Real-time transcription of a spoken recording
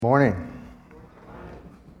Morning.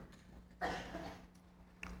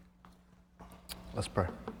 Let's pray.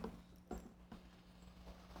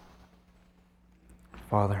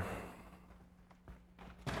 Father,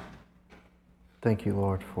 thank you,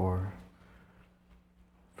 Lord, for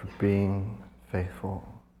being faithful,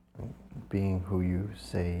 and being who you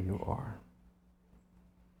say you are.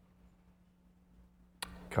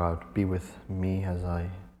 God, be with me as I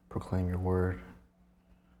proclaim your word.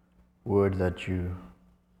 Would that you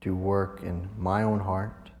do work in my own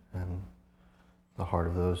heart and the heart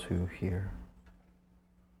of those who hear.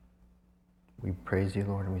 We praise you,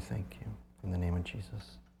 Lord, and we thank you. In the name of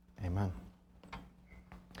Jesus, amen.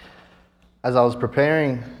 As I was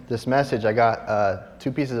preparing this message, I got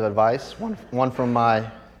two pieces of advice. One from my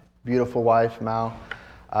beautiful wife, Mal.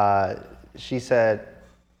 She said,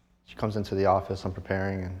 she comes into the office, I'm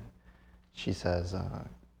preparing, and she says,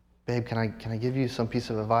 babe, can I give you some piece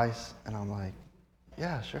of advice? And I'm like,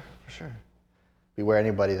 yeah, sure, for sure. Beware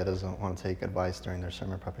anybody that doesn't want to take advice during their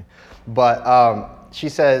sermon prepping. But she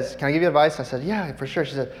says, can I give you advice? I said, yeah, for sure.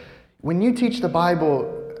 She said, when you teach the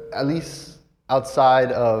Bible, at least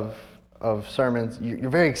outside of sermons, you're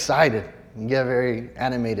very excited. You get very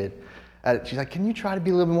animated. She's like, can you try to be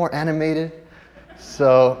a little bit more animated?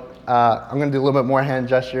 So I'm going to do a little bit more hand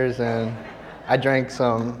gestures, and I drank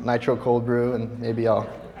some nitro cold brew, and maybe I'll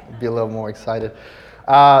be a little more excited.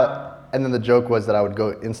 And then the joke was that I would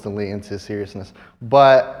go instantly into seriousness.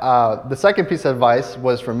 But the second piece of advice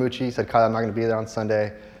was from Moochie. He said, Kyle, I'm not going to be there on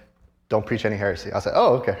Sunday. Don't preach any heresy. I said,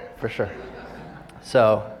 oh, okay, for sure.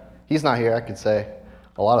 So he's not here. I could say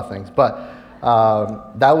a lot of things. But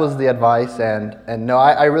that was the advice. And no,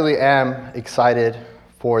 I really am excited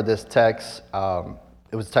for this text.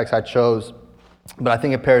 It was a text I chose. But I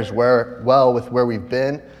think it pairs well with where we've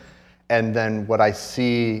been and then what I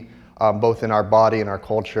see both in our body and our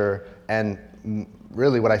culture, and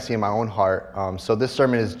really what I see in my own heart. So this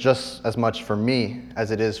sermon is just as much for me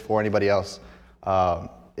as it is for anybody else.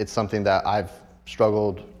 It's something that I've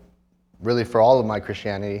struggled really for all of my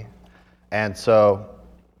Christianity. And so,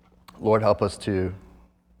 Lord, help us to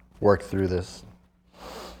work through this.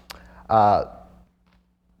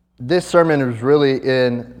 This sermon is really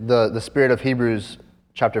in the spirit of Hebrews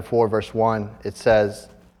chapter 4, verse 1. It says,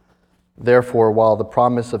 therefore, while the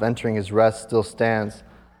promise of entering his rest still stands,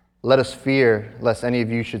 let us fear lest any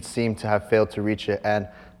of you should seem to have failed to reach it. And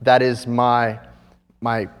that is my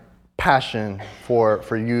passion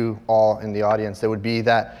for you all in the audience. It would be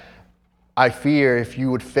that I fear if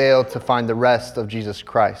you would fail to find the rest of Jesus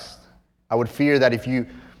Christ. I would fear that if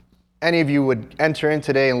any of you would enter in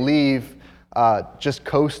today and leave just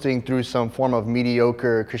coasting through some form of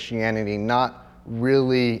mediocre Christianity, not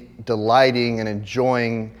really delighting and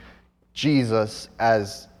enjoying Jesus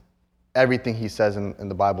as everything he says in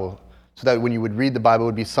the Bible, so that when you would read the Bible, it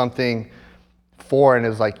would be something foreign. It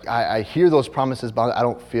was like, I hear those promises, but I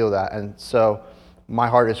don't feel that. And so my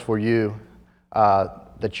heart is for you,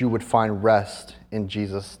 that you would find rest in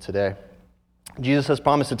Jesus today. Jesus has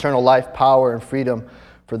promised eternal life, power, and freedom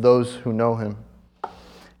for those who know him.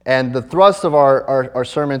 And the thrust of our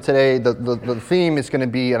sermon today, the theme is going to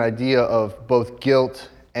be an idea of both guilt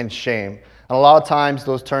and shame. And a lot of times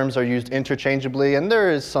those terms are used interchangeably, and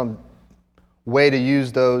there is some way to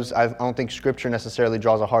use those. I don't think Scripture necessarily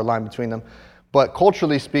draws a hard line between them. But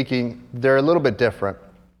culturally speaking, they're a little bit different.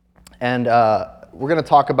 And we're going to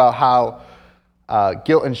talk about how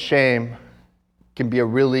guilt and shame can be a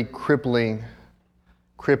really crippling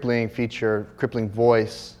feature, crippling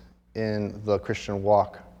voice in the Christian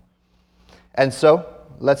walk. And so,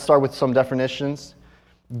 let's start with some definitions.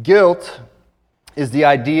 Guilt is the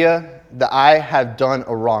idea that I have done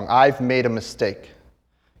a wrong. I've made a mistake.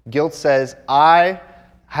 Guilt says I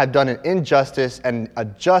have done an injustice and a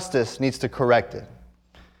justice needs to correct it.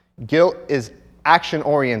 Guilt is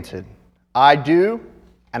action-oriented. I do,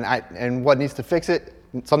 and what needs to fix it,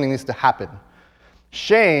 something needs to happen.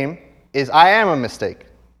 Shame is I am a mistake.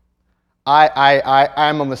 I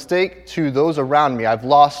am a mistake to those around me. I've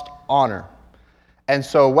lost honor. And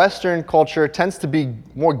so Western culture tends to be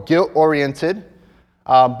more guilt-oriented,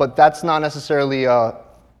 but that's not necessarily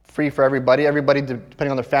free for everybody. Everybody, depending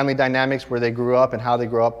on their family dynamics, where they grew up and how they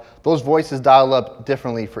grew up, those voices dial up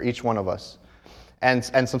differently for each one of us, and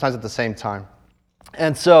sometimes at the same time.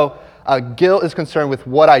 And so guilt is concerned with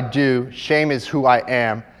what I do. Shame is who I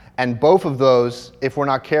am. And both of those, if we're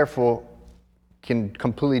not careful, can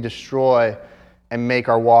completely destroy and make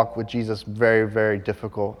our walk with Jesus very, very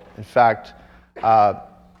difficult. In fact,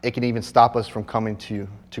 it can even stop us from coming to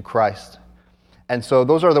Christ. And so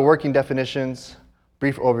those are the working definitions,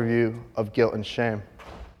 brief overview of guilt and shame.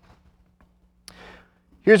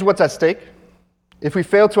 Here's what's at stake. If we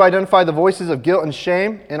fail to identify the voices of guilt and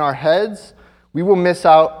shame in our heads, we will miss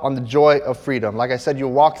out on the joy of freedom. Like I said,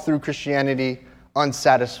 you'll walk through Christianity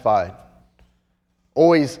unsatisfied,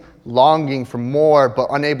 always longing for more but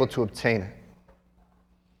unable to obtain it.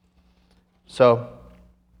 So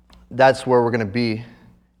that's where we're going to be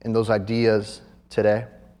in those ideas today.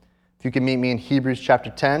 If you can meet me in Hebrews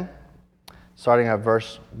chapter 10, starting at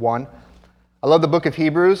verse 1. I love the book of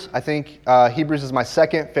Hebrews. I think Hebrews is my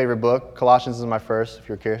second favorite book. Colossians is my first, if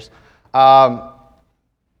you're curious.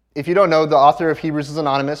 If you don't know, the author of Hebrews is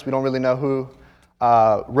anonymous. We don't really know who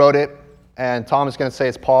wrote it. And Tom is going to say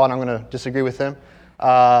it's Paul, and I'm going to disagree with him.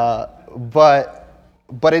 But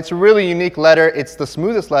it's a really unique letter. It's the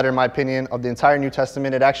smoothest letter, in my opinion, of the entire New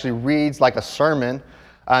Testament. It actually reads like a sermon,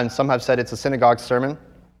 and some have said it's a synagogue sermon.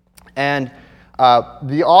 And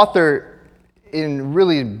the author, in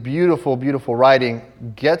really beautiful, beautiful writing,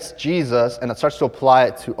 gets Jesus and it starts to apply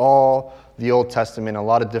it to all the Old Testament in a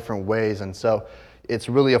lot of different ways. And so it's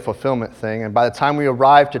really a fulfillment thing. And by the time we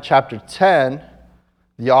arrive to chapter 10,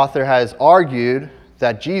 the author has argued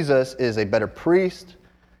that Jesus is a better priest,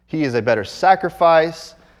 he is a better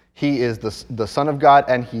sacrifice, he is the Son of God,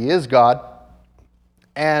 and he is God.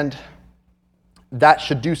 And that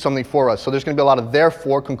should do something for us. So there's going to be a lot of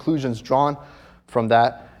therefore conclusions drawn from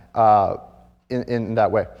that in that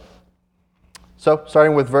way. So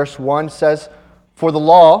starting with verse 1 says, "For the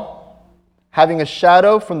law, having a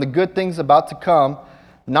shadow from the good things about to come,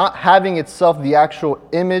 not having itself the actual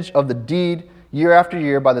image of the deed year after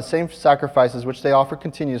year by the same sacrifices which they offer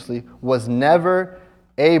continuously, was never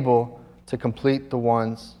able to complete the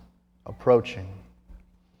ones approaching."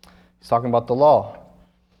 He's talking about the law.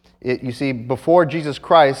 You see, before Jesus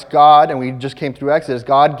Christ, God, and we just came through Exodus,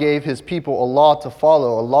 God gave his people a law to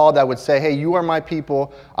follow, a law that would say, hey, you are my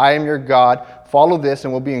people, I am your God, follow this,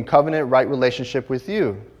 and we'll be in covenant right relationship with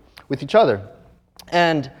you, with each other.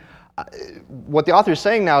 And what the author is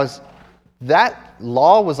saying now is that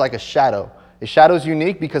law was like a shadow. A shadow is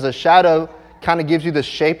unique because a shadow kind of gives you the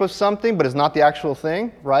shape of something, but it's not the actual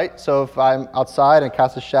thing, right? So if I'm outside and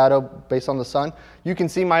cast a shadow based on the sun, you can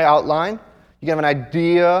see my outline. You can have an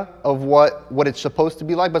idea of what it's supposed to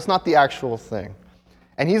be like, but it's not the actual thing.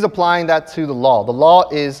 And he's applying that to the law. The law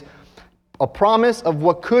is a promise of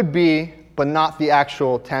what could be, but not the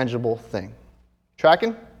actual tangible thing.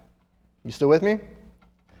 Tracking? You still with me?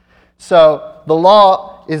 So the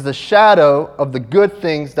law is the shadow of the good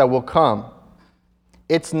things that will come.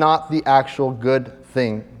 It's not the actual good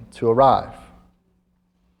thing to arrive.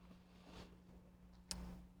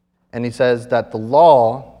 And he says that the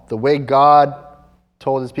law, the way God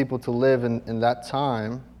told his people to live in that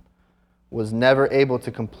time, was never able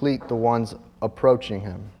to complete the ones approaching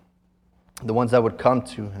him, the ones that would come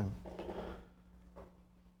to him.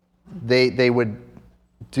 They would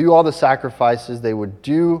do all the sacrifices, they would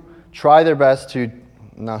try their best to,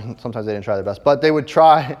 no, sometimes they didn't try their best, but they would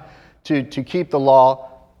try to keep the law,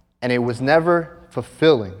 and it was never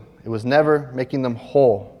fulfilling. It was never making them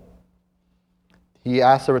whole. He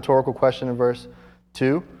asked a rhetorical question in verse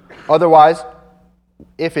 2. Otherwise,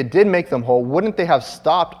 if it did make them whole, wouldn't they have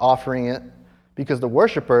stopped offering it because the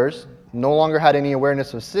worshipers no longer had any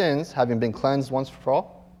awareness of sins, having been cleansed once for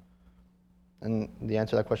all? And the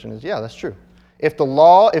answer to that question is, yeah, that's true. If the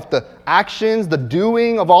law, if the actions, the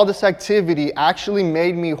doing of all this activity actually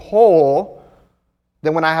made me whole,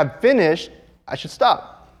 then when I have finished, I should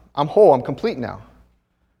stop. I'm whole, I'm complete now.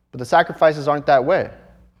 But the sacrifices aren't that way.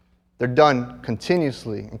 They're done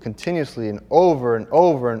continuously and over and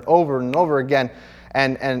over and over and over again.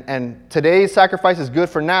 And today's sacrifice is good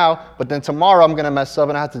for now, but then tomorrow I'm going to mess up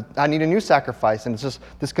and I need a new sacrifice. And it's just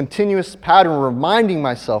this continuous pattern reminding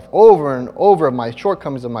myself over and over of my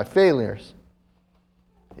shortcomings, of my failures.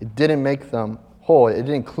 It didn't make them whole. It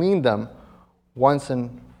didn't clean them once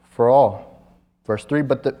and for all. Verse 3,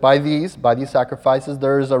 but by these sacrifices,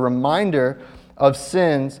 there is a reminder of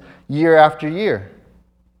sins year after year.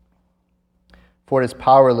 For it is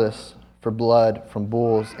powerless for blood from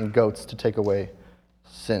bulls and goats to take away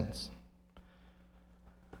sins.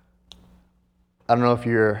 I don't know if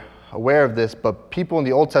you're aware of this, but people in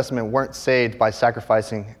the Old Testament weren't saved by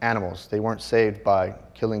sacrificing animals. They weren't saved by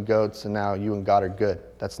killing goats and now you and God are good.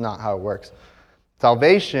 That's not how it works.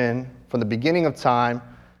 Salvation, from the beginning of time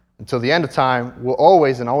until the end of time, will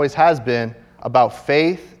always and always has been about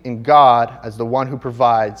faith in God as the one who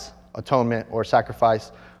provides atonement or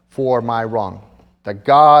sacrifice for my wrong. That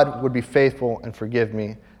God would be faithful and forgive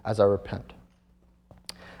me as I repent.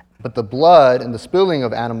 But the blood and the spilling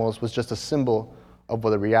of animals was just a symbol of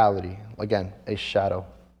the reality. Again, a shadow.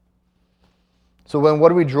 So then what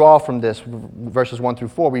do we draw from this, verses 1 through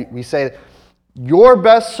 4? We say Your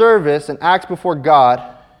best service and acts before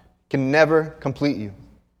God can never complete you.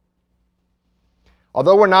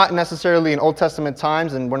 Although we're not necessarily in Old Testament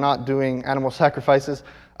times and we're not doing animal sacrifices,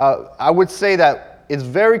 I would say that it's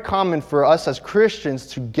very common for us as Christians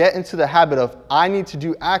to get into the habit of, I need to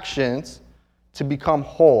do actions to become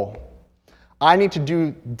whole. I need to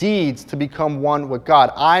do deeds to become one with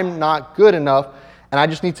God. I'm not good enough, and I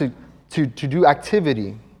just need to do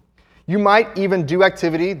activity. You might even do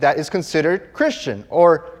activity that is considered Christian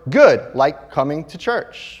or good, like coming to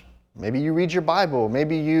church. Maybe you read your Bible.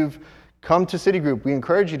 Maybe you've come to City Group. We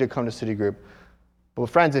encourage you to come to City Group. But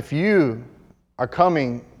friends, if you are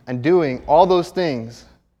coming and doing all those things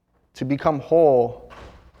to become whole,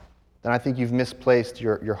 then I think you've misplaced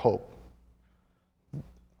your hope.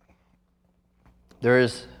 There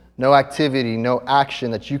is no activity, no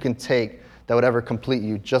action that you can take that would ever complete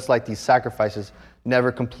you, just like these sacrifices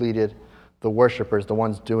never completed the worshipers, the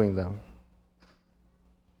ones doing them.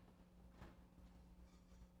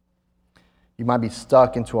 You might be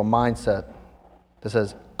stuck into a mindset that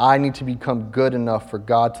says, I need to become good enough for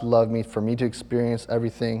God to love me, for me to experience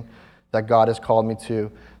everything that God has called me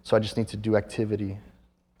to, so I just need to do activity.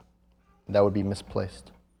 That would be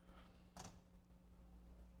misplaced.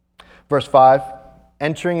 Verse 5,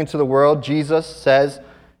 entering into the world, Jesus says,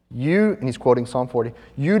 and he's quoting Psalm 40,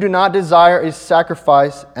 you do not desire a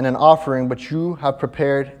sacrifice and an offering, but you have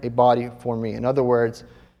prepared a body for me. In other words,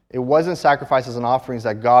 it wasn't sacrifices and offerings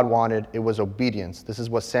that God wanted, it was obedience. This is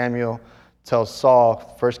what Samuel tells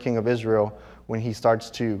Saul, first king of Israel, when he starts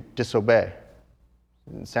to disobey.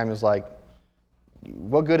 And Samuel's like,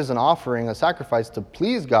 what good is an offering, a sacrifice to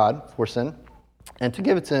please God for sin, and to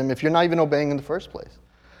give it to him if you're not even obeying in the first place?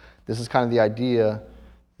 This is kind of the idea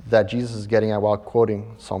that Jesus is getting at while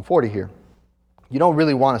quoting Psalm 40 here. You don't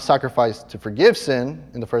really want a sacrifice to forgive sin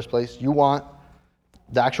in the first place. You want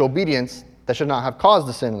the actual obedience that should not have caused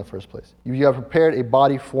the sin in the first place. You have prepared a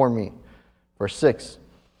body for me. Verse 6.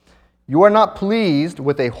 You are not pleased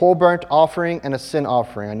with a whole burnt offering and a sin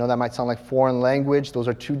offering. I know that might sound like foreign language. Those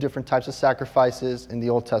are two different types of sacrifices in the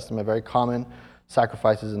Old Testament, very common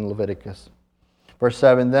sacrifices in Leviticus. Verse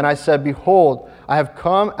 7, then I said, behold, I have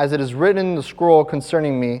come as it is written in the scroll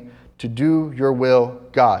concerning me to do your will,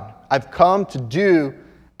 God. I've come to do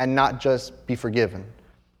and not just be forgiven.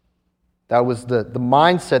 That was the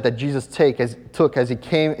mindset that Jesus took as he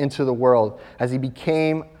came into the world, as he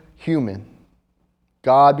became human.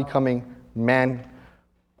 God becoming man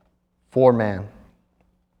for man.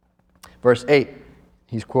 Verse 8,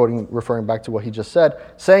 he's referring back to what he just said,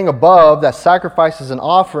 saying above that sacrifices and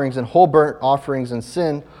offerings and whole burnt offerings and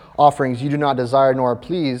sin offerings you do not desire nor are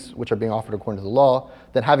pleased, which are being offered according to the law,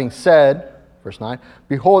 that having said, verse 9,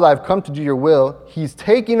 behold, I have come to do your will, he's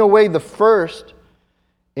taking away the first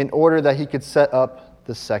in order that he could set up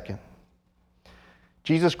the second.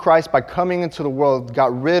 Jesus Christ, by coming into the world,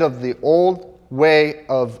 got rid of the old way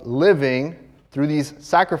of living through these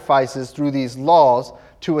sacrifices, through these laws,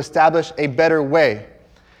 to establish a better way.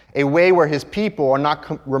 A way where his people are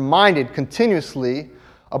not reminded continuously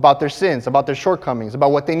about their sins, about their shortcomings,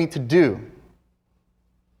 about what they need to do.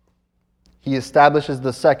 He establishes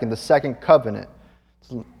the second covenant.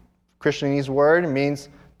 Christianese word means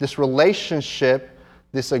this relationship,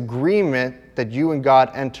 this agreement that you and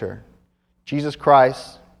God enter. Jesus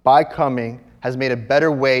Christ, by coming, has made a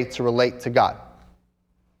better way to relate to God.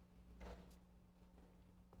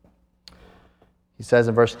 He says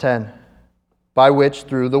in verse 10, by which,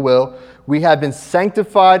 through the will, we have been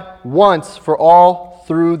sanctified once for all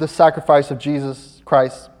through the sacrifice of Jesus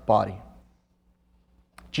Christ's body.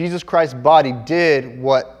 Jesus Christ's body did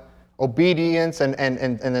what obedience and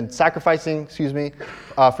then sacrificing,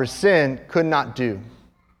 for sin could not do.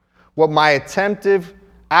 What my attempted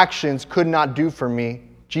actions could not do for me,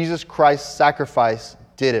 Jesus Christ's sacrifice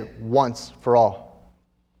did it once for all.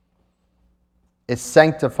 It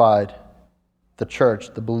sanctified the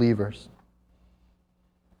church, the believers.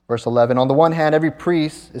 Verse 11, on the one hand, every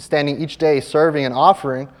priest is standing each day serving and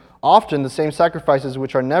offering often the same sacrifices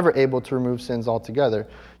which are never able to remove sins altogether.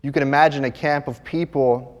 You can imagine a camp of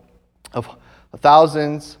people, of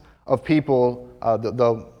thousands of people,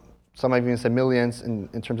 though some might even say millions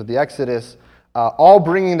in terms of the Exodus, all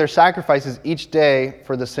bringing their sacrifices each day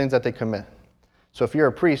for the sins that they commit. So if you're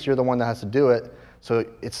a priest, you're the one that has to do it. So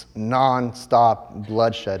it's non-stop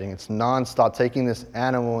bloodshedding. It's non-stop taking this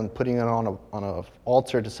animal and putting it on an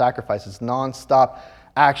altar to sacrifice. It's non-stop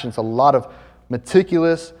action. It's a lot of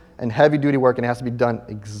meticulous and heavy-duty work, and it has to be done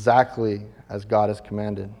exactly as God has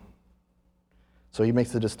commanded. So he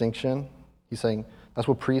makes the distinction. He's saying that's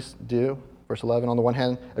what priests do. Verse 11, on the one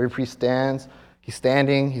hand, every priest stands He's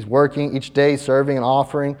standing, he's working each day, serving and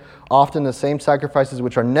offering often the same sacrifices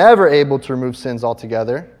which are never able to remove sins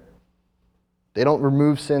altogether. They don't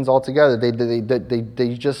remove sins altogether.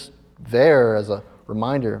 They just there as a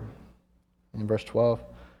reminder in verse 12.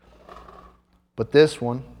 But this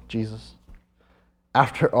one, Jesus,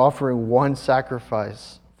 after offering one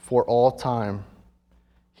sacrifice for all time,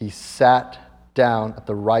 he sat down at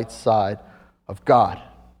the right side of God.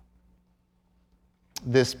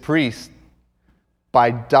 This priest, by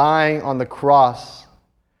dying on the cross,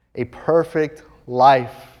 a perfect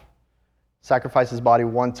life, sacrificed his body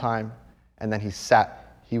one time, and then he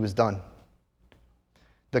sat. He was done.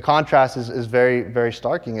 The contrast is very, very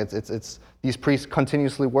starking. It's these priests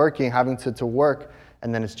continuously working, having to work,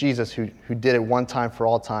 and then it's Jesus who did it one time for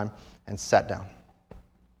all time and sat down.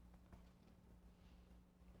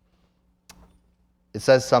 It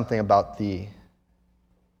says something about the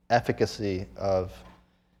efficacy of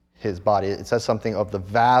his body. It says something of the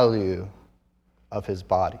value of his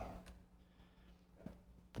body.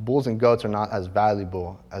 The bulls and goats are not as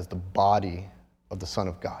valuable as the body of the Son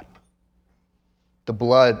of God. The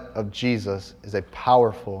blood of Jesus is a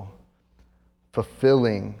powerful,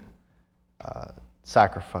 fulfilling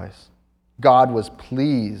sacrifice. God was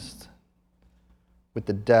pleased with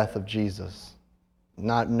the death of Jesus.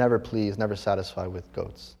 Never pleased, never satisfied with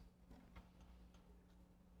goats.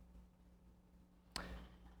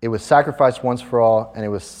 It was sacrificed once for all, and it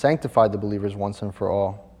was sanctified the believers once and for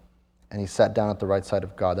all. And he sat down at the right side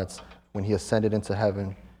of God. That's when he ascended into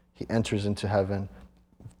heaven. He enters into heaven,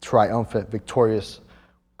 triumphant, victorious,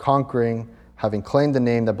 conquering, having claimed the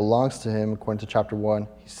name that belongs to him, according to chapter 1.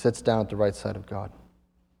 He sits down at the right side of God.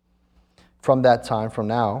 From that time, from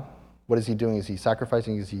now, what is he doing? Is he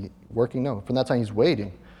sacrificing? Is he working? No. From that time, he's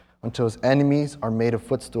waiting until his enemies are made a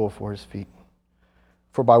footstool for his feet.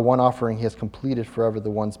 For by one offering he has completed forever the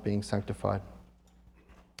ones being sanctified.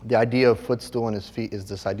 The idea of footstool in his feet is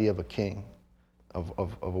this idea of a king, of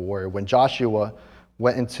a warrior. When Joshua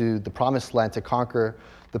went into the promised land to conquer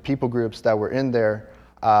the people groups that were in there,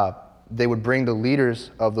 they would bring the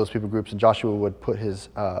leaders of those people groups, and Joshua would put his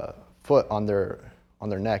foot on their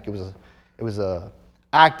neck. It was a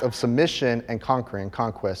act of submission and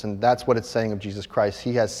conquest, and that's what it's saying of Jesus Christ.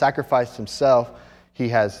 He has sacrificed himself. He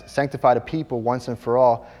has sanctified a people once and for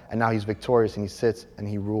all, and now he's victorious, and he sits and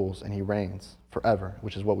he rules and he reigns forever,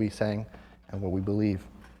 which is what we sang and what we believe.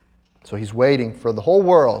 So he's waiting for the whole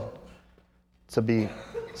world to be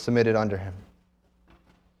submitted under him.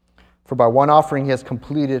 For by one offering he has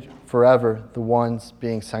completed forever the ones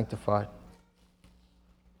being sanctified.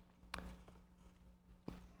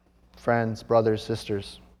 Friends, brothers,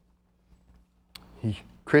 sisters,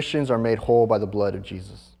 Christians are made whole by the blood of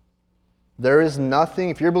Jesus. There is nothing,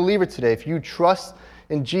 if you're a believer today, if you trust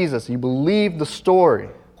in Jesus, you believe the story,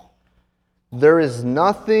 there is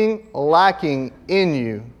nothing lacking in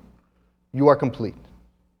you. You are complete.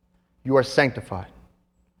 You are sanctified.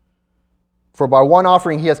 For by one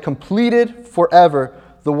offering he has completed forever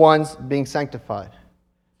the ones being sanctified.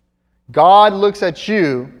 God looks at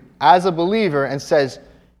you as a believer and says,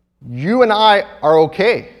 you and I are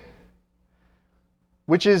okay.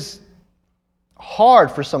 Which is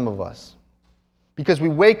hard for some of us. Because we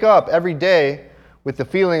wake up every day with the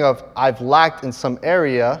feeling of, I've lacked in some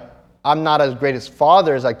area. I'm not as great as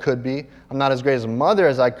father as I could be. I'm not as great as a mother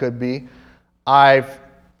as I could be. I'm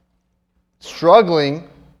struggling.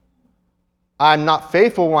 I'm not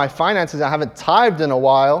faithful with my finances. I haven't tithed in a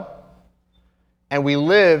while. And we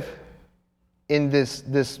live in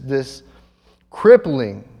this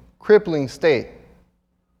crippling state,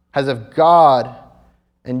 as if God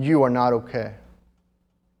and you are not okay.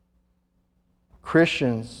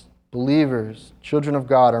 Christians, believers, children of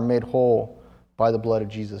God are made whole by the blood of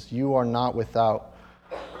Jesus. You are not without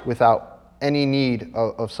any need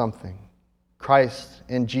of something. Christ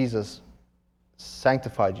in Jesus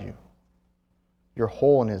sanctified you. You're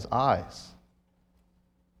whole in his eyes.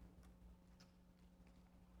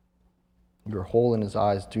 You're whole in his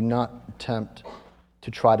eyes. Do not attempt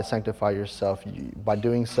to try to sanctify yourself. By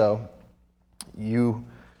doing so, you're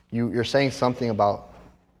saying something about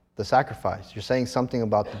the sacrifice. You're saying something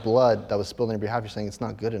about the blood that was spilled on your behalf. You're saying it's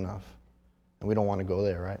not good enough. And we don't want to go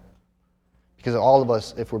there, right? Because all of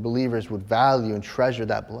us, if we're believers, would value and treasure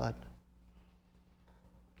that blood.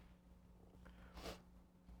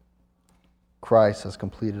 Christ has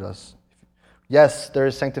completed us. Yes, there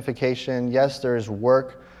is sanctification. Yes, there is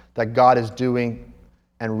work that God is doing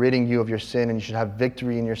and ridding you of your sin, and you should have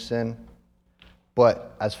victory in your sin.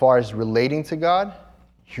 But as far as relating to God,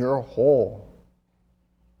 you're whole.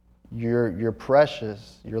 You're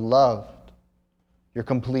precious. You're loved. You're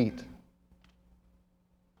complete.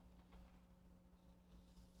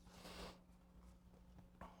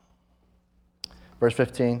 Verse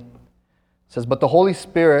 15 says, "But the Holy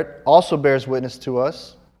Spirit also bears witness to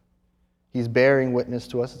us." He's bearing witness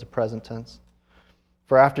to us. It's a present tense.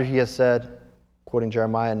 "For after he has said," quoting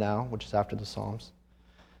Jeremiah now, which is after the Psalms,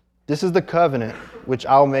 "This is the covenant which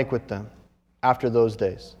I will make with them after those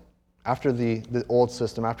days." After the old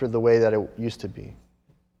system, after the way that it used to be.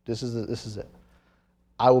 This is it.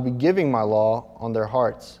 "I will be giving my law on their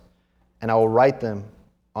hearts, and I will write them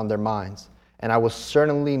on their minds, and I will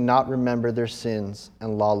certainly not remember their sins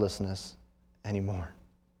and lawlessness anymore.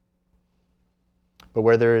 But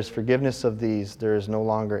where there is forgiveness of these, there is no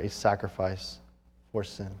longer a sacrifice for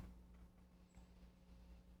sin."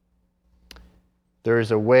 There is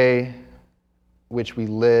a way which we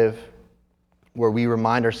live where we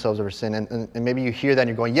remind ourselves of our sin. And maybe you hear that and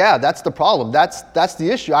you're going, yeah, that's the problem. That's the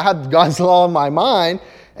issue. I have God's law in my mind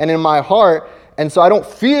and in my heart, and so I don't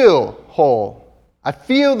feel whole. I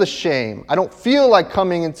feel the shame. I don't feel like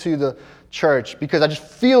coming into the church because I just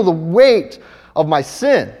feel the weight of my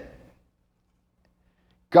sin.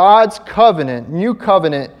 God's covenant, new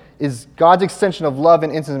covenant, is God's extension of love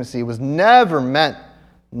and intimacy. It was never meant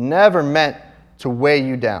to weigh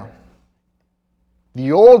you down.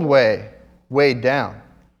 The old way weighed down.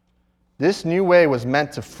 This new way was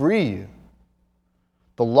meant to free you.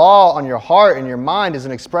 The law on your heart and your mind is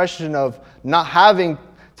an expression of not having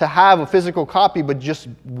to have a physical copy, but just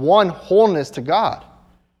one wholeness to God.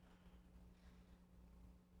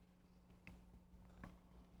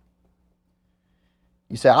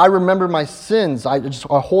 You say, I remember my sins. I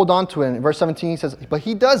hold on to it. In verse 17 he says, but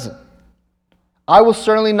he doesn't. I will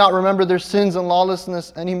certainly not remember their sins and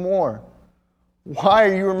lawlessness anymore. Why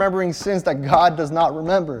are you remembering sins that God does not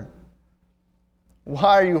remember?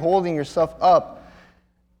 Why are you holding yourself up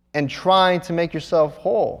and trying to make yourself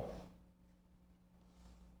whole?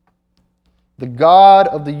 The God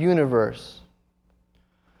of the universe,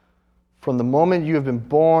 from the moment you have been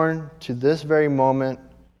born to this very moment,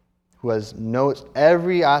 who has knows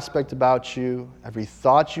every aspect about you, every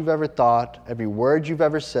thought you've ever thought, every word you've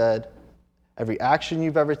ever said, every action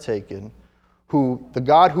you've ever taken, the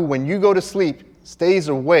God who, when you go to sleep, stays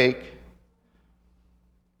awake,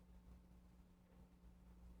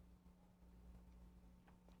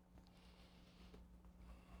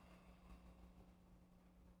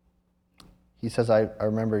 he says, I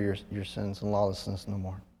remember your sins and lawlessness no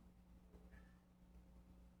more.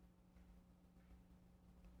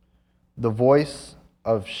 The voice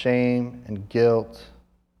of shame and guilt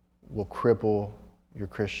will cripple your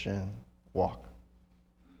Christian walk.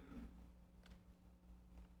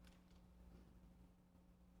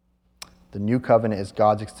 The new covenant is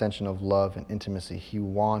God's extension of love and intimacy. He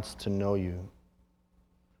wants to know you.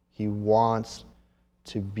 He wants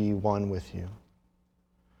to be one with you.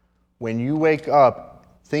 When you wake up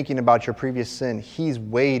thinking about your previous sin, He's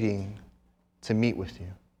waiting to meet with you.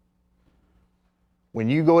 When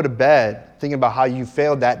you go to bed thinking about how you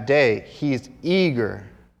failed that day, He is eager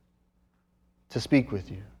to speak with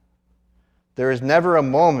you. There is never a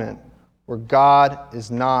moment where God is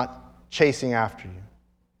not chasing after you.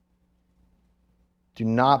 Do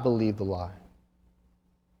not believe the lie.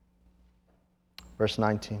 Verse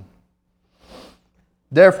 19.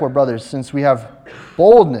 Therefore, brothers, since we have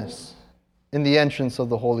boldness in the entrance of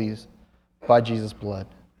the holies by Jesus' blood,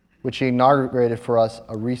 which He inaugurated for us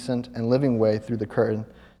a recent and living way through the curtain,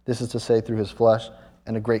 this is to say, through His flesh,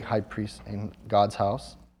 and a great high priest in God's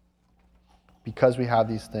house. Because we have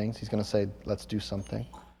these things, He's going to say, let's do something.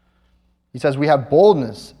 He says, we have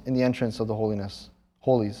boldness in the entrance of the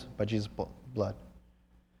holies by Jesus' blood.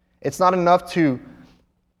 It's not enough to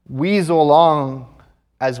weasel along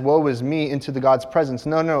as woe is me into the God's presence.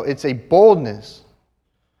 No, it's a boldness.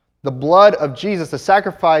 The blood of Jesus, the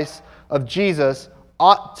sacrifice of Jesus,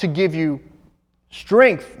 ought to give you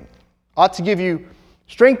strength,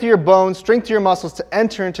 strength to your bones, strength to your muscles to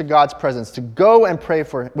enter into God's presence, to go and pray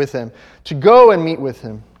with Him, to go and meet with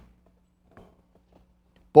Him.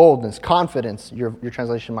 Boldness, confidence, your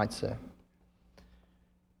translation might say.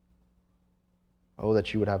 Oh,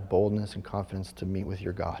 that you would have boldness and confidence to meet with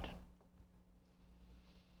your God.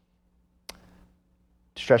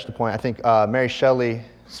 To stretch the point, I think Mary Shelley's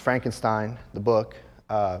Frankenstein, the book,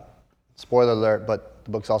 spoiler alert, but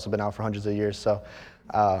the book's also been out for hundreds of years. So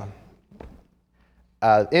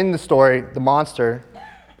in the story, the monster,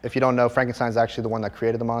 if you don't know, Frankenstein's actually the one that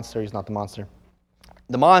created the monster. He's not the monster.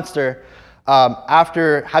 The monster,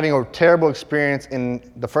 after having a terrible experience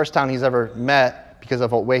in the first town he's ever met, because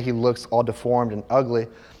of the way he looks all deformed and ugly,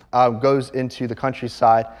 goes into the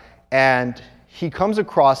countryside, and he comes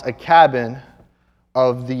across a cabin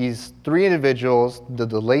of these three individuals, the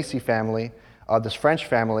Lacey family, this French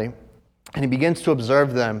family, and he begins to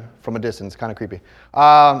observe them from a distance. Kind of creepy.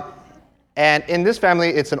 And in this family,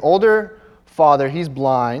 it's an older father. He's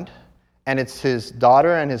blind, and it's his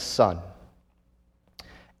daughter and his son.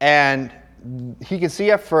 And he can see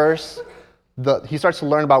at first, he starts to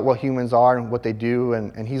learn about what humans are and what they do,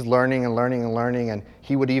 and he's learning and learning and learning, and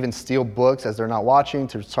he would even steal books as they're not watching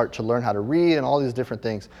to start to learn how to read and all these different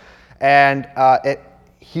things. And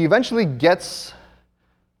he eventually gets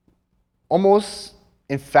almost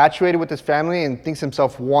infatuated with his family and thinks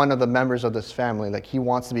himself one of the members of this family. Like, he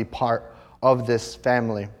wants to be part of this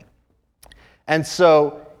family. And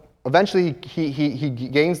so eventually he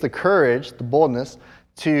gains the courage, the boldness,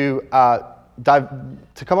 to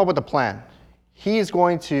come up with a plan. He is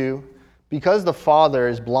going to, because the father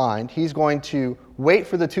is blind, he's going to wait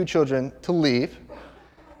for the two children to leave,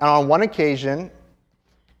 and on one occasion,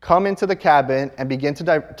 come into the cabin and begin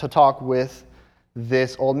to talk with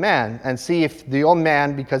this old man and see if the old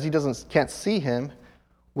man, because he can't see him,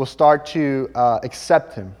 will start to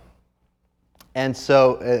accept him. And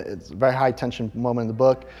so it's a very high tension moment in the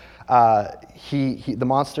book. The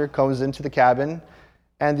monster comes into the cabin,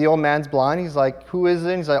 and the old man's blind. He's like, "Who is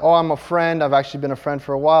it?" He's like, "Oh, I'm a friend. I've actually been a friend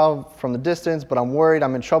for a while from the distance, but I'm worried.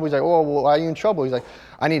 I'm in trouble." He's like, "Oh, well, why are you in trouble?" He's like,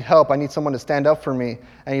 "I need help. I need someone to stand up for me."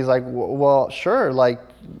 And he's like, "Well, sure,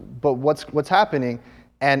 but what's happening?"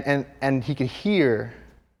 And he could hear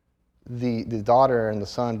the daughter and the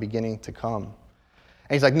son beginning to come.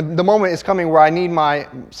 And he's like, "The moment is coming where I need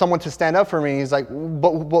someone to stand up for me." He's like,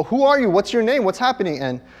 but who are you? What's your name? What's happening?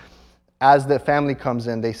 And as the family comes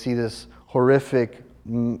in, they see this horrific,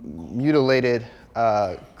 mutilated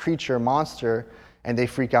creature, monster, and they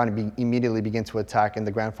freak out and immediately begin to attack. And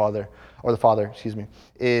the father,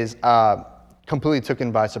 is completely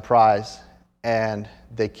taken by surprise. And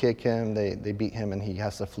they kick him, they beat him, and he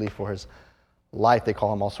has to flee for his life. They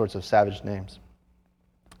call him all sorts of savage names.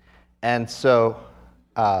 And so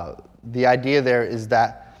the idea there is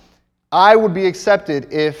that I would be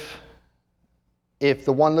accepted if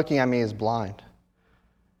the one looking at me is blind.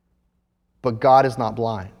 But God is not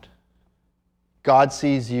blind. God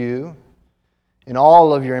sees you in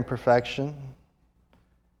all of your imperfection,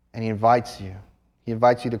 and He invites you. He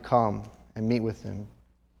invites you to come and meet with Him.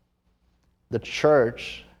 The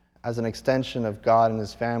church, as an extension of God and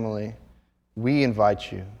His family, we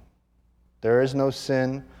invite you. There is no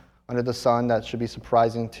sin under the sun that should be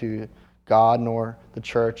surprising to God nor the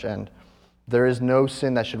church, and there is no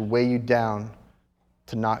sin that should weigh you down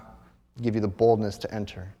to not give you the boldness to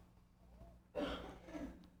enter.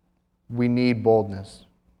 We need boldness.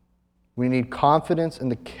 We need confidence in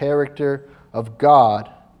the character of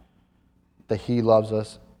God, that He loves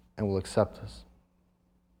us and will accept us.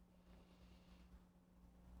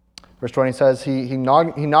 Verse 20 says, He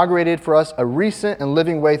inaugurated for us a recent and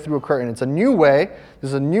living way through a curtain. It's a new way. This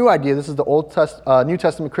is a new idea. This is the New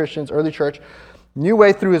Testament Christians, early church. New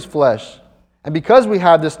way through His flesh. And because we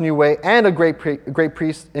have this new way and a great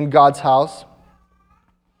priest in God's house,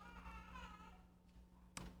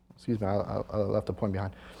 I left a point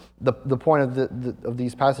behind. The point of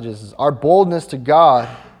these passages is our boldness to God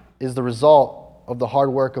is the result of the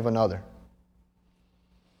hard work of another.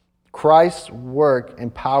 Christ's work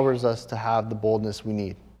empowers us to have the boldness we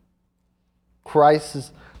need.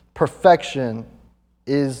 Christ's perfection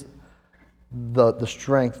is the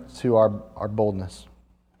strength to our boldness.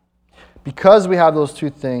 Because we have those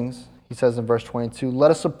two things, he says in verse 22,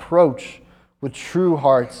 let us approach with true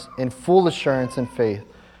hearts in full assurance and faith,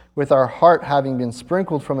 with our heart having been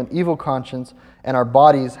sprinkled from an evil conscience and our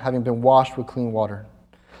bodies having been washed with clean water.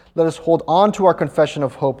 Let us hold on to our confession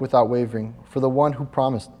of hope without wavering, for the one who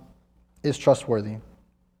promised is trustworthy.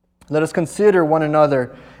 Let us consider one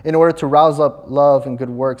another in order to rouse up love and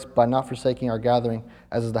good works by not forsaking our gathering,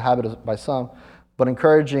 as is the habit by some, but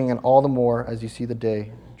encouraging and all the more as you see the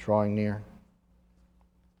day drawing near.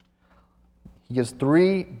 He gives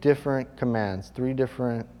three different commands, three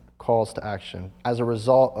different calls to action as a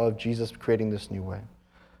result of Jesus creating this new way.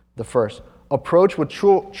 The first, approach with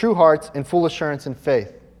true hearts in full assurance and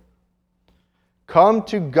faith. Come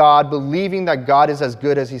to God believing that God is as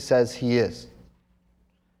good as He says He is.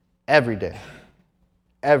 Every day.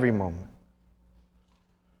 Every moment.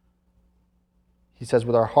 He says,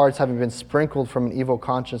 with our hearts having been sprinkled from an evil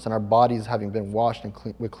conscience and our bodies having been washed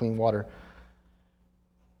with clean water.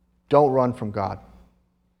 Don't run from God.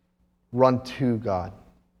 Run to God.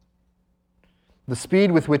 The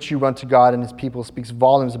speed with which you run to God and His people speaks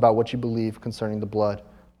volumes about what you believe concerning the blood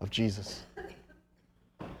of Jesus.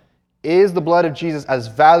 Is the blood of Jesus as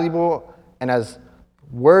valuable and as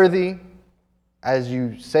worthy as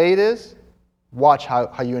you say it is? Watch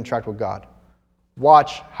how you interact with God.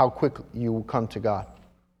 Watch how quick you will come to God.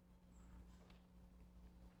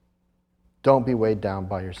 Don't be weighed down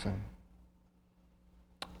by your sin.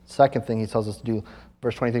 Second thing he tells us to do,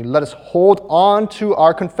 verse 23, let us hold on to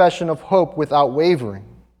our confession of hope without wavering.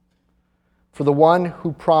 For the one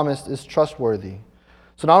who promised is trustworthy.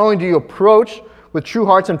 So not only do you approach with true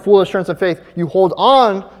hearts and full assurance of faith, you hold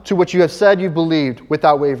on to what you have said you believed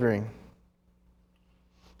without wavering.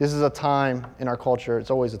 This is a time in our culture,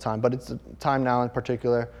 it's always a time, but it's a time now in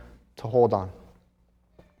particular to hold on.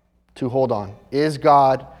 To hold on. Is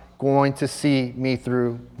God going to see me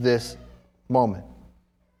through this moment?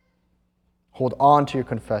 Hold on to your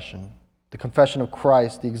confession. The confession of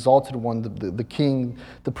Christ, the exalted one, the King,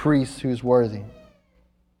 the priest who is worthy.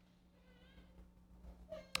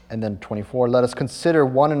 And then 24, let us consider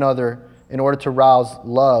one another in order to rouse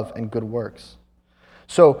love and good works.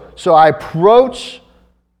 So I approach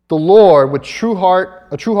the Lord with a true heart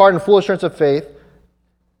and full assurance of faith.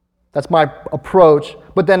 That's my approach.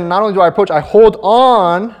 But then not only do I approach, I hold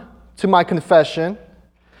on to my confession.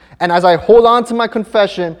 And as I hold on to my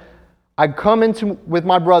confession, I come into with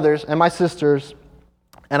my brothers and my sisters,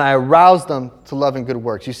 and I arouse them to love and good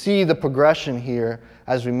works. You see the progression here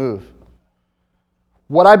as we move.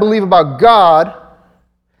 What I believe about God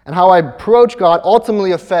and how I approach God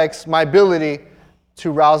ultimately affects my ability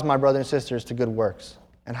to rouse my brothers and sisters to good works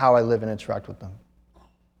and how I live and interact with them.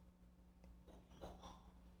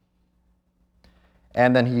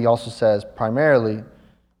 And then he also says, primarily,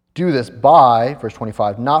 do this by, verse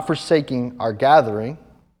 25, not forsaking our gathering,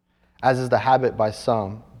 as is the habit by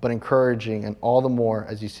some, but encouraging, and all the more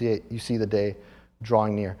as you see the day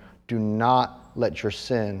drawing near. Do not let your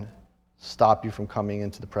sin stop you from coming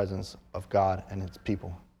into the presence of God and His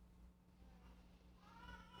people.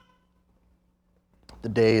 The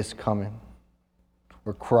day is coming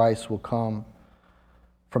where Christ will come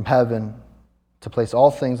from heaven to place all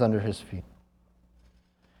things under His feet.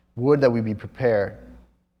 Would that we be prepared,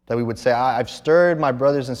 that we would say, I've stirred my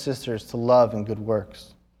brothers and sisters to love and good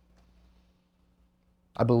works.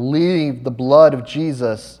 I believe the blood of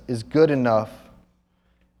Jesus is good enough,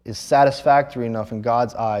 is satisfactory enough in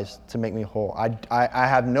God's eyes to make me whole. I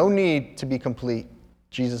have no need to be complete.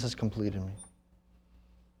 Jesus has completed me.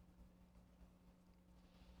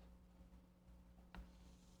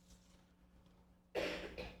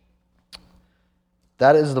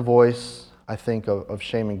 That is the voice, I think, of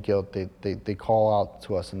shame and guilt. They call out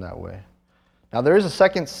to us in that way. Now, there is a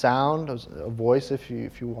second sound, a voice, if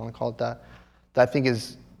you want to call it that I think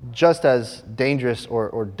is just as dangerous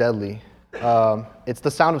or deadly. It's the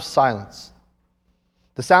sound of silence.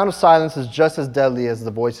 The sound of silence is just as deadly as the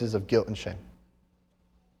voices of guilt and shame.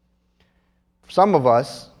 Some of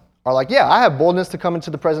us are like, yeah, I have boldness to come into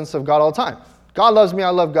the presence of God all the time. God loves me, I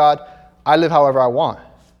love God, I live however I want.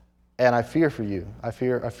 And I fear for you. I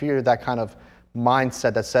fear that kind of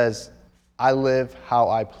mindset that says, I live how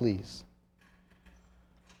I please.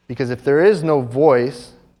 Because if there is no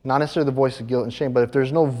voice, not necessarily the voice of guilt and shame, but if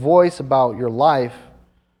there's no voice about your life,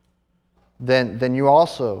 then you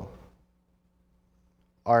also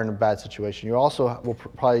are in a bad situation. You also will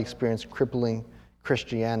probably experience crippling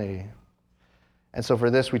Christianity. And so for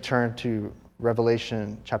this, we turn to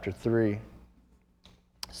Revelation chapter 3,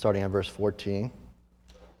 starting at verse 14.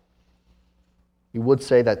 You would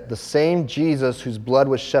say that the same Jesus whose blood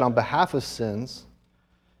was shed on behalf of sins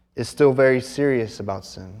is still very serious about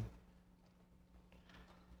sin.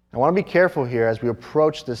 I want to be careful here as we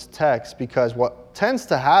approach this text, because what tends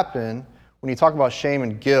to happen when you talk about shame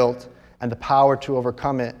and guilt and the power to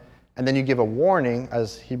overcome it, and then you give a warning,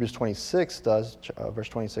 as Hebrews 26 does, verse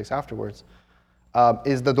 26 afterwards,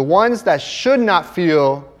 is that the ones that should not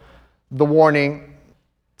feel the warning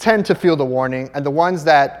tend to feel the warning, and the ones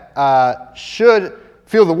that should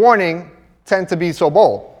feel the warning tend to be so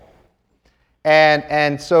bold.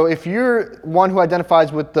 And so if you're one who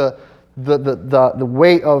identifies with the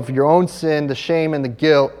weight of your own sin, the shame and the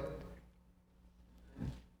guilt,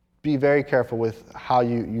 be very careful with how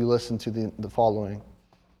you listen to the following,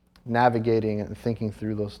 navigating and thinking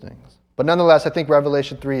through those things. But nonetheless, I think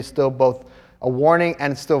Revelation 3 is still both a warning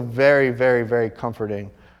and it's still very, very, very comforting.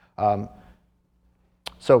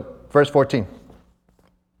 So, verse 14.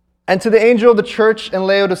 And to the angel of the church in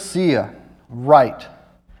Laodicea, write,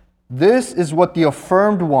 this is what the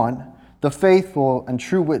affirmed one, the faithful and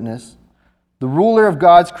true witness, the ruler of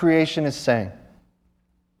God's creation is saying.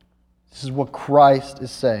 This is what Christ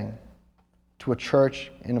is saying to a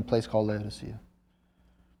church in a place called Laodicea.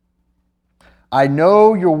 I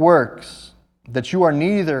know your works, that you are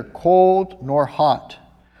neither cold nor hot.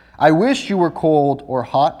 I wish you were cold or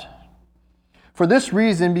hot. For this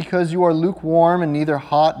reason, because you are lukewarm and neither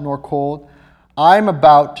hot nor cold, I am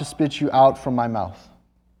about to spit you out from my mouth.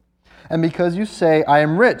 And because you say, I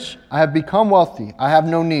am rich, I have become wealthy, I have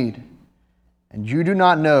no need, and you do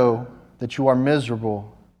not know that you are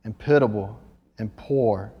miserable and pitiable and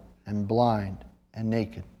poor and blind and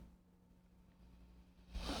naked.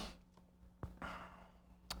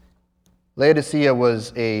 Laodicea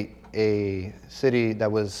was a city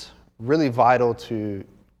that was really vital to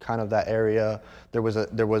kind of that area. There was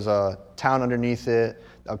a town underneath it,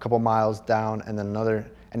 a couple miles down, and then another.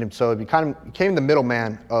 And so it became the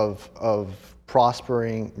middleman of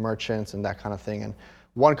prospering merchants and that kind of thing. And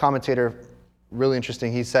one commentator, really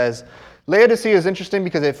interesting, he says, Laodicea is interesting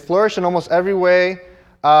because it flourished in almost every way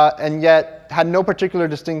and yet had no particular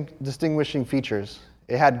distinguishing features.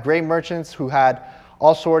 It had great merchants who had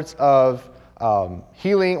all sorts of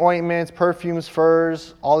healing ointments, perfumes,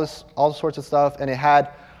 furs, all sorts of stuff. And it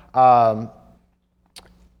had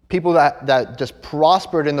people that just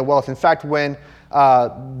prospered in the wealth. In fact, when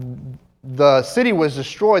the city was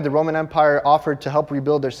destroyed, the Roman Empire offered to help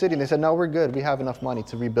rebuild their city. And they said, no, we're good. We have enough money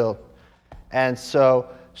to rebuild. And so,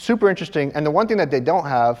 super interesting. And the one thing that they don't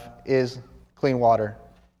have is clean water,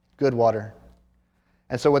 good water.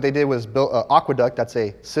 And so what they did was build an aqueduct, that's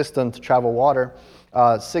a system to travel water,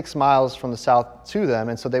 6 miles from the south to them.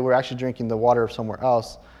 And so they were actually drinking the water of somewhere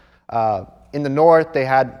else. In the north, they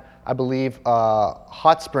had, I believe,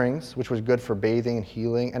 hot springs, which was good for bathing and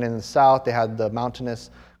healing. And in the south, they had the mountainous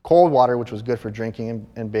cold water, which was good for drinking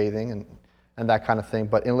and bathing and that kind of thing.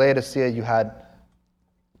 But in Laodicea, you had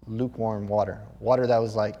lukewarm water that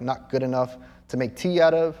was like not good enough to make tea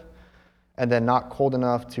out of, and then not cold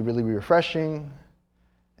enough to really be refreshing.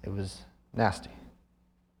 It was nasty.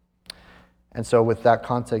 And so with that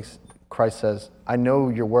context, Christ says, I know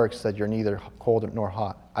your works, that you're neither cold nor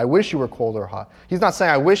hot. I wish you were cold or hot. He's not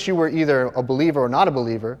saying, I wish you were either a believer or not a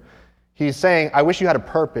believer. He's saying, I wish you had a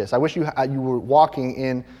purpose. I wish you were walking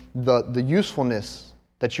in the usefulness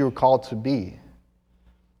that you were called to be.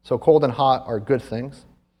 So cold and hot are good things.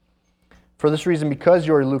 For this reason, because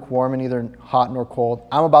you are lukewarm and neither hot nor cold,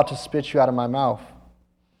 I'm about to spit you out of my mouth.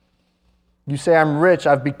 You say, I'm rich,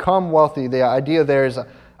 I've become wealthy. The idea there is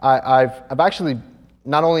I've actually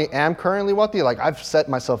not only am currently wealthy, like I've set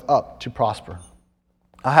myself up to prosper.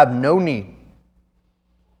 I have no need.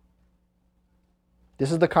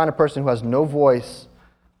 This is the kind of person who has no voice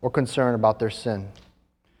or concern about their sin.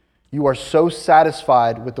 You are so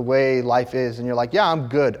satisfied with the way life is, and you're like, yeah, I'm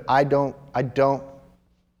good. I don't.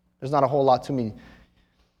 There's not a whole lot to me.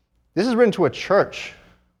 This is written to a church,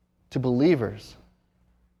 to believers.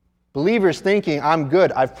 Believers thinking, I'm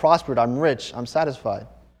good, I've prospered, I'm rich, I'm satisfied.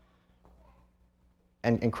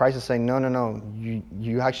 And Christ is saying, no,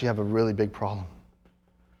 you actually have a really big problem.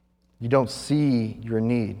 You don't see your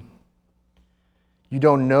need. You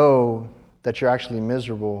don't know that you're actually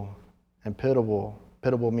miserable and pitiable.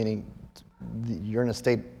 Pitiable meaning you're in a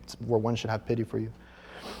state where one should have pity for you.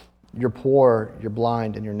 You're poor, you're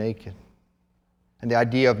blind, and you're naked. And the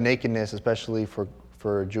idea of nakedness, especially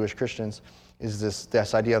for Jewish Christians, is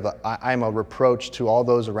this idea of I'm a reproach to all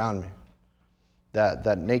those around me.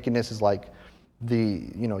 That nakedness is like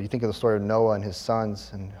you think of the story of Noah and his sons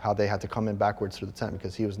and how they had to come in backwards through the tent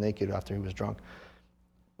because he was naked after he was drunk.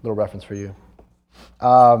 Little reference for you.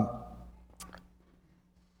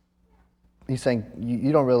 He's saying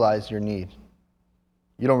you don't realize your need.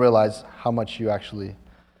 You don't realize how much you actually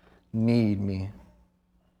need me.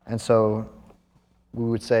 And so we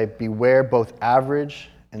would say, beware both average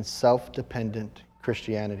and self-dependent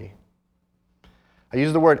Christianity. I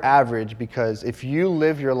use the word average because if you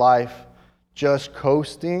live your life just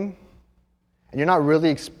coasting and you're not really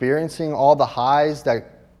experiencing all the highs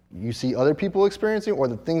that you see other people experiencing or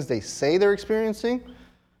the things they say they're experiencing,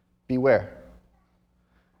 beware.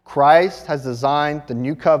 Christ has designed the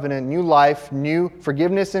new covenant, new life, new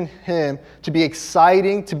forgiveness in Him to be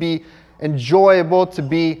exciting, to be enjoyable, to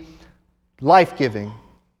be life-giving.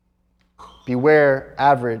 Beware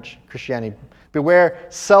average Christianity. Beware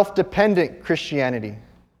self-dependent Christianity.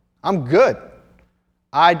 I'm good.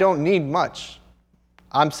 I don't need much.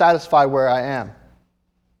 I'm satisfied where I am.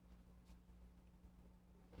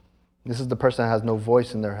 This is the person that has no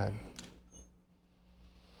voice in their head.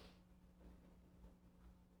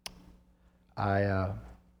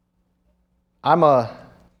 I'm a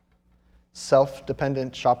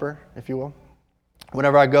self-dependent shopper, if you will.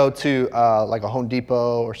 Whenever I go to like a Home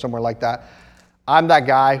Depot or somewhere like that, I'm that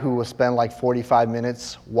guy who will spend like 45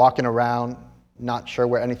 minutes walking around, not sure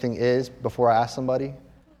where anything is before I ask somebody.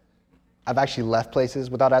 I've actually left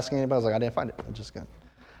places without asking anybody. I was like, I didn't find it. I'm just going.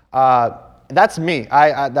 That's me.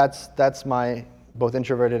 That's my both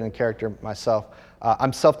introverted and character myself.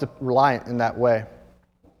 I'm self-reliant in that way.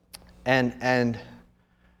 And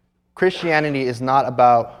Christianity is not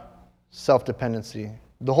about self-dependency.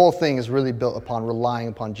 The whole thing is really built upon relying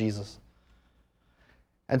upon Jesus.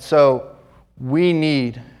 And so we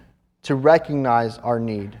need to recognize our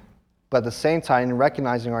need. But at the same time, in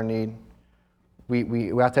recognizing our need,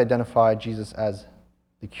 we have to identify Jesus as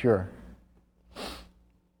the cure.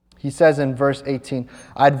 He says in verse 18,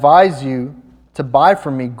 I advise you to buy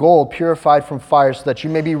from me gold purified from fire so that you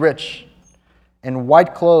may be rich, and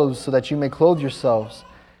white clothes so that you may clothe yourselves,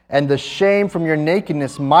 and the shame from your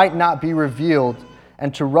nakedness might not be revealed,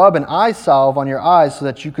 and to rub an eye salve on your eyes so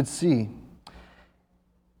that you could see.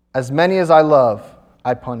 As many as I love,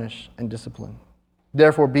 I punish and discipline.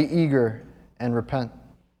 Therefore be eager and repent.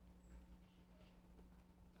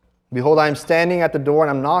 Behold, I am standing at the door and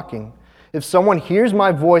I'm knocking. If someone hears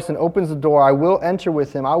my voice and opens the door, I will enter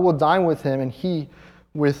with him. I will dine with him and he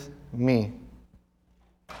with me.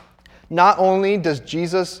 Not only does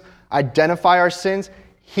Jesus identify our sins,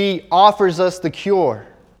 he offers us the cure.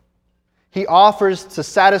 He offers to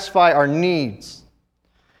satisfy our needs.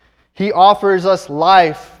 He offers us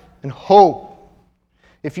life and hope.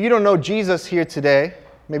 If you don't know Jesus here today,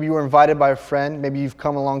 maybe you were invited by a friend, maybe you've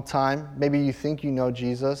come a long time, maybe you think you know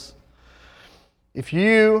Jesus. If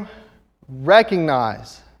you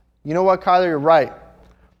recognize, you know what, Kyler, you're right.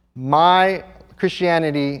 My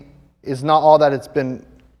Christianity is not all that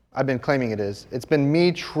I've been claiming it is. It's been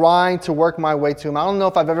me trying to work my way to him. I don't know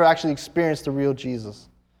if I've ever actually experienced the real Jesus.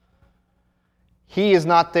 He is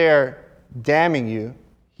not there damning you.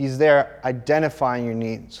 He's there identifying your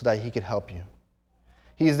need so that he could help you.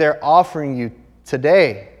 He's there offering you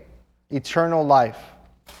today eternal life,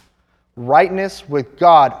 rightness with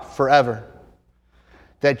God forever,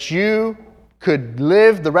 that you could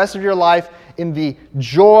live the rest of your life in the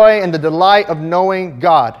joy and the delight of knowing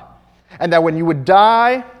God, and that when you would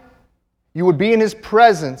die, you would be in his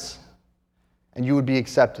presence and you would be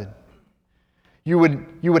accepted. You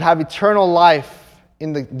would have eternal life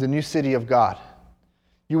in the new city of God.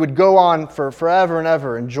 You would go on for forever and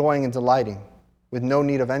ever enjoying and delighting with no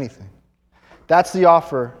need of anything. That's the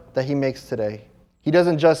offer that he makes today. He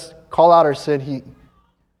doesn't just call out our sin, he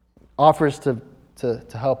offers to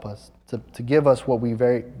help us, to give us what we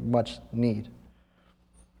very much need.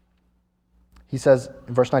 He says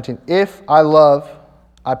in verse 19, if I love,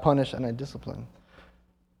 I punish and I discipline.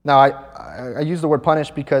 Now, I use the word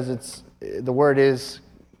punish because the word is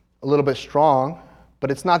a little bit strong,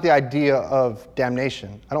 but it's not the idea of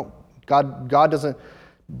damnation. God doesn't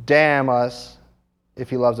damn us if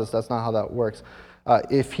he loves us. That's not how that works.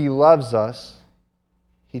 If he loves us,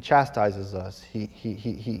 he chastises us.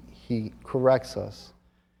 He corrects us.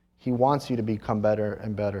 He wants you to become better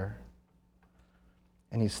and better.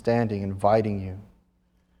 And he's standing, inviting you.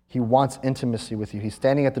 He wants intimacy with you. He's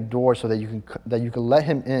standing at the door so that you can let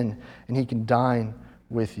him in and he can dine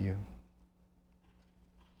with you.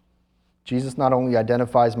 Jesus not only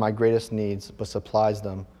identifies my greatest needs, but supplies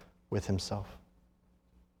them with himself.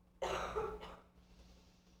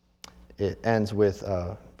 It ends with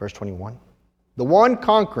verse 21. The one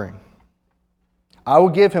conquering, I will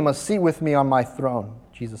give him a seat with me on my throne,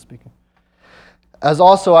 Jesus speaking. As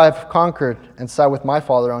also I have conquered and sat with my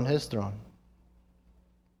Father on his throne.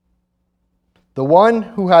 The one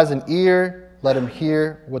who has an ear, let him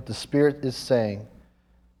hear what the Spirit is saying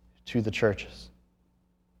to the churches.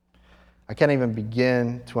 I can't even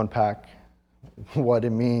begin to unpack what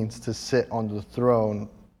it means to sit on the throne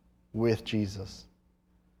with Jesus.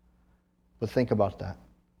 But think about that.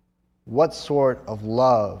 What sort of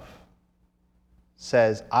love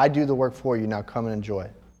says, I do the work for you, now come and enjoy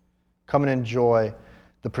it. Come and enjoy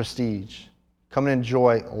the prestige. Come and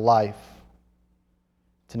enjoy life.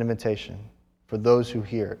 It's an invitation for those who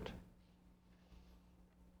hear it.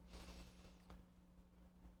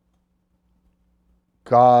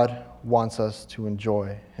 God wants us to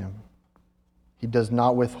enjoy him. He does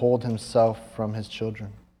not withhold himself from his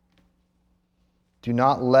children. Do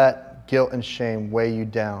not let guilt and shame weigh you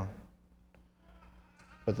down.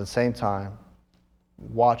 But at the same time,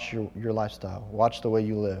 watch your lifestyle. Watch the way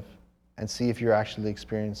you live. And see if you're actually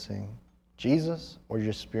experiencing Jesus or you're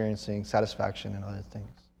experiencing satisfaction in other things.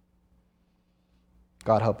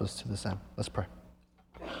 God help us to this end. Let's pray.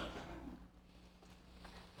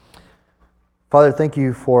 Father, thank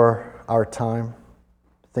you for our time.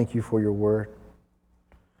 Thank you for your word.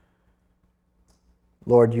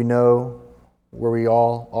 Lord, you know where we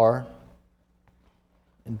all are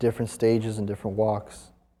in different stages and different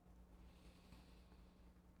walks.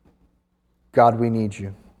 God, we need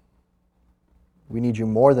you. We need you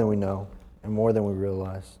more than we know and more than we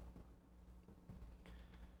realize.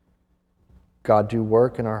 God, do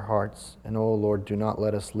work in our hearts. And oh Lord, do not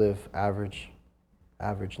let us live average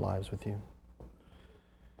lives with you.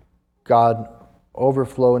 God,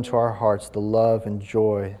 overflow into our hearts the love and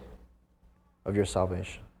joy of your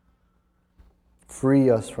salvation. Free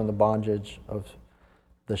us from the bondage of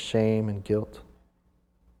the shame and guilt.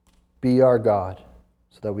 Be our God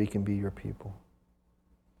so that we can be your people.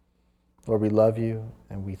 Lord, we love you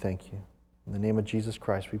and we thank you. In the name of Jesus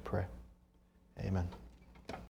Christ we pray. Amen.